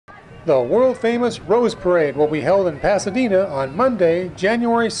The world-famous Rose Parade will be held in Pasadena on Monday,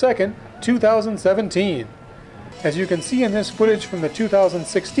 January 2nd, 2017. As you can see in this footage from the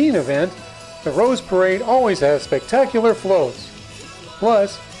 2016 event, the Rose Parade always has spectacular floats.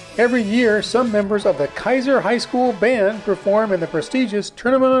 Plus, every year some members of the Kaiser High School band perform in the prestigious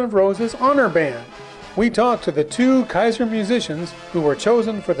Tournament of Roses Honor Band. We talked to the two Kaiser musicians who were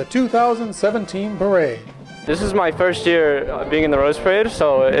chosen for the 2017 parade. This is my first year being in the Rose Parade,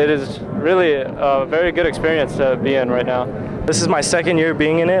 so it is really a very good experience to be in right now. This is my second year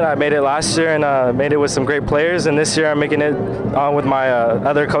being in it. I made it last year and made it with some great players, and this year I'm making it with my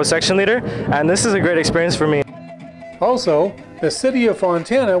other co-section leader, and this is a great experience for me. Also, the city of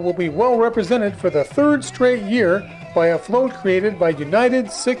Fontana will be well represented for the third straight year by a float created by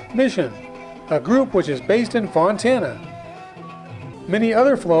United Sikh Mission, a group which is based in Fontana. Many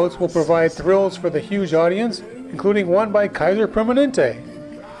other floats will provide thrills for the huge audience, including one by Kaiser Permanente.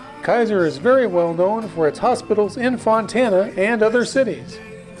 Kaiser is very well known for its hospitals in Fontana and other cities.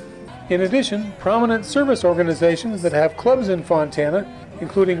 In addition, prominent service organizations that have clubs in Fontana,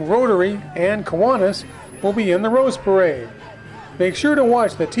 including Rotary and Kiwanis, will be in the Rose Parade. Make sure to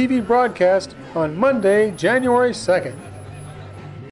watch the TV broadcast on Monday, January 2nd.